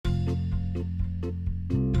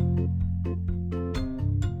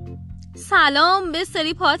سلام به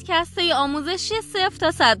سری پادکست های آموزشی 0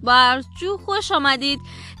 تا 100 با ارجو خوش آمدید.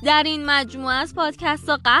 در این مجموعه از پادکست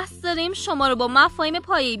ها قصد داریم شما رو با مفاهیم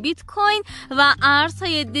پایه‌ای بیت کوین و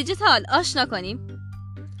ارزهای دیجیتال آشنا کنیم.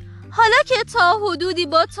 حالا که تا حدودی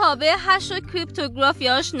با تابع هش و کریپتوگرافی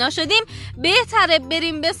آشنا شدیم، بهتره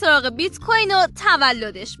بریم به سراغ بیت کوین و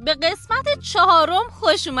تولدش. به قسمت 4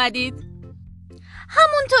 خوش اومدید.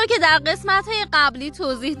 همونطور که در قسمت‌های قبلی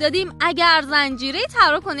توضیح دادیم، اگر زنجیره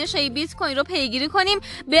تراکنش‌های بیت کوین رو پیگیری کنیم،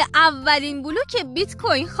 به اولین بلوک بیت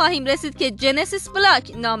کوین خواهیم رسید که جنسیس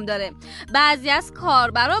بلاک نام داره. بعضی از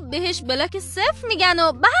کاربرا بهش بلاک 0 میگن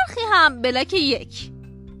و برخی هم بلاک 1.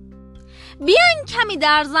 بیاین کمی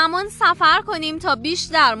در زمان سفر کنیم تا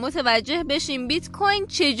بیشتر متوجه بشیم بیت کوین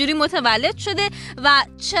چجوری متولد شده و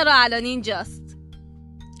چرا الان اینجاست.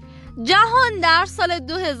 جهان در سال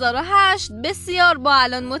 2008 بسیار با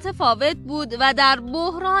الان متفاوت بود و در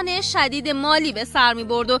بحران شدید مالی به سر می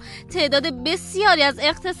برد و تعداد بسیاری از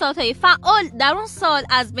اقتصادهای فعال در اون سال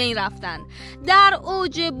از بین رفتن. در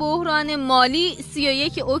اوج بحران مالی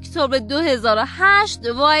 31 اکتبر 2008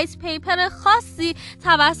 وایت پیپر خاصی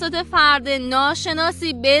توسط فرد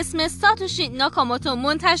ناشناسی به اسم ساتوشی ناکاموتو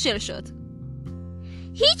منتشر شد.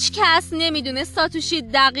 هیچ کس نمیدونه ساتوشی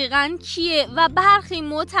دقیقاً کیه و برخی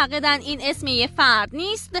معتقدن این اسم یه فرد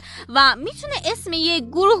نیست و میتونه اسم یه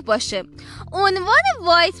گروه باشه. عنوان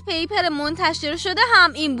وایت پیپر منتشر شده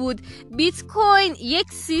هم این بود: بیت کوین یک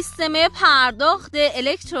سیستم پرداخت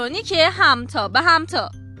الکترونیک همتا به همتا.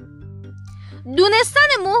 دونستن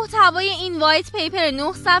محتوای این وایت پیپر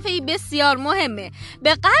 9 صفحه‌ای بسیار مهمه،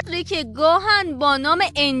 به قدری که گاهن با نام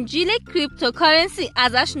انجیل کریپتوکارنسی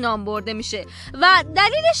ازش نام برده میشه و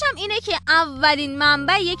دلیلش هم اینه که اولین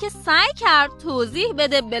منبعی که سعی کرد توضیح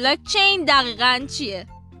بده بلاک چین دقیقاً چیه.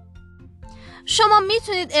 شما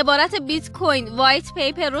میتونید عبارت بیت کوین وایت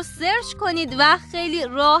پیپر رو سرچ کنید و خیلی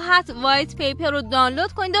راحت وایت پیپر رو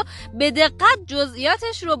دانلود کنید و به دقت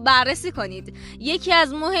جزئیاتش رو بررسی کنید. یکی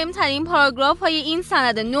از مهمترین پاراگراف های این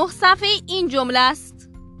سند 9 صفحه‌ای این جمله است: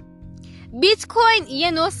 بیت کوین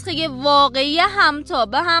یه نسخه واقعی همتا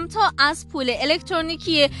به همتا از پول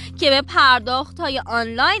الکترونیکیه که به پرداخت‌های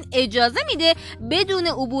آنلاین اجازه میده بدون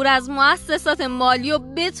عبور از مؤسسات مالی و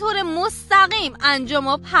به طور مستقیم انجام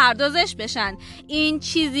و پردازش بشن. این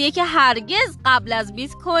چیزیه که هرگز قبل از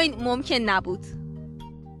بیت کوین ممکن نبود.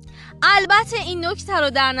 البته این نکته رو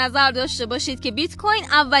در نظر داشته باشید که بیت کوین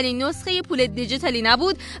اولین نسخه پول دیجیتالی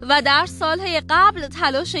نبود و در سالهای قبل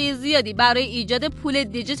تلاش‌های زیادی برای ایجاد پول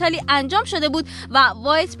دیجیتالی انجام شده بود و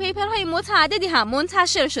وایت پیپرهای متعددی هم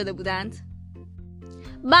منتشر شده بودند.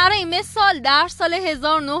 برای مثال در سال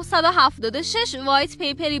 1976 وایت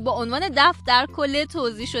پیپری با عنوان دفتر کل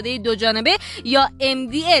توزیع شده دو جانبه یا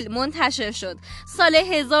MDL منتشر شد. سال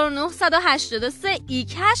 1983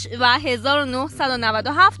 ایکش و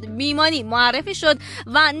 1997 بیمانی معرفی شد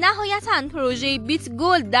و نهایتاً پروژه بیت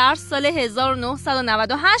گولد در سال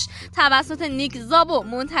 1998 توسط نیک زابو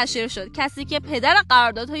منتشر شد، کسی که پدر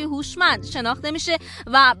قراردادهای هوشمند شناخته میشه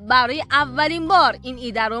و برای اولین بار این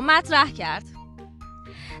ایده رو مطرح کرد.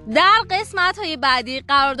 در قسمت‌های بعدی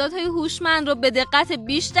قراردادهای هوشمند رو به دقت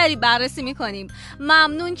بیشتری بررسی می‌کنیم.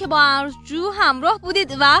 ممنون که با ارجو همراه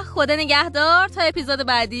بودید و خدا نگهدار تا اپیزود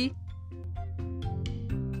بعدی.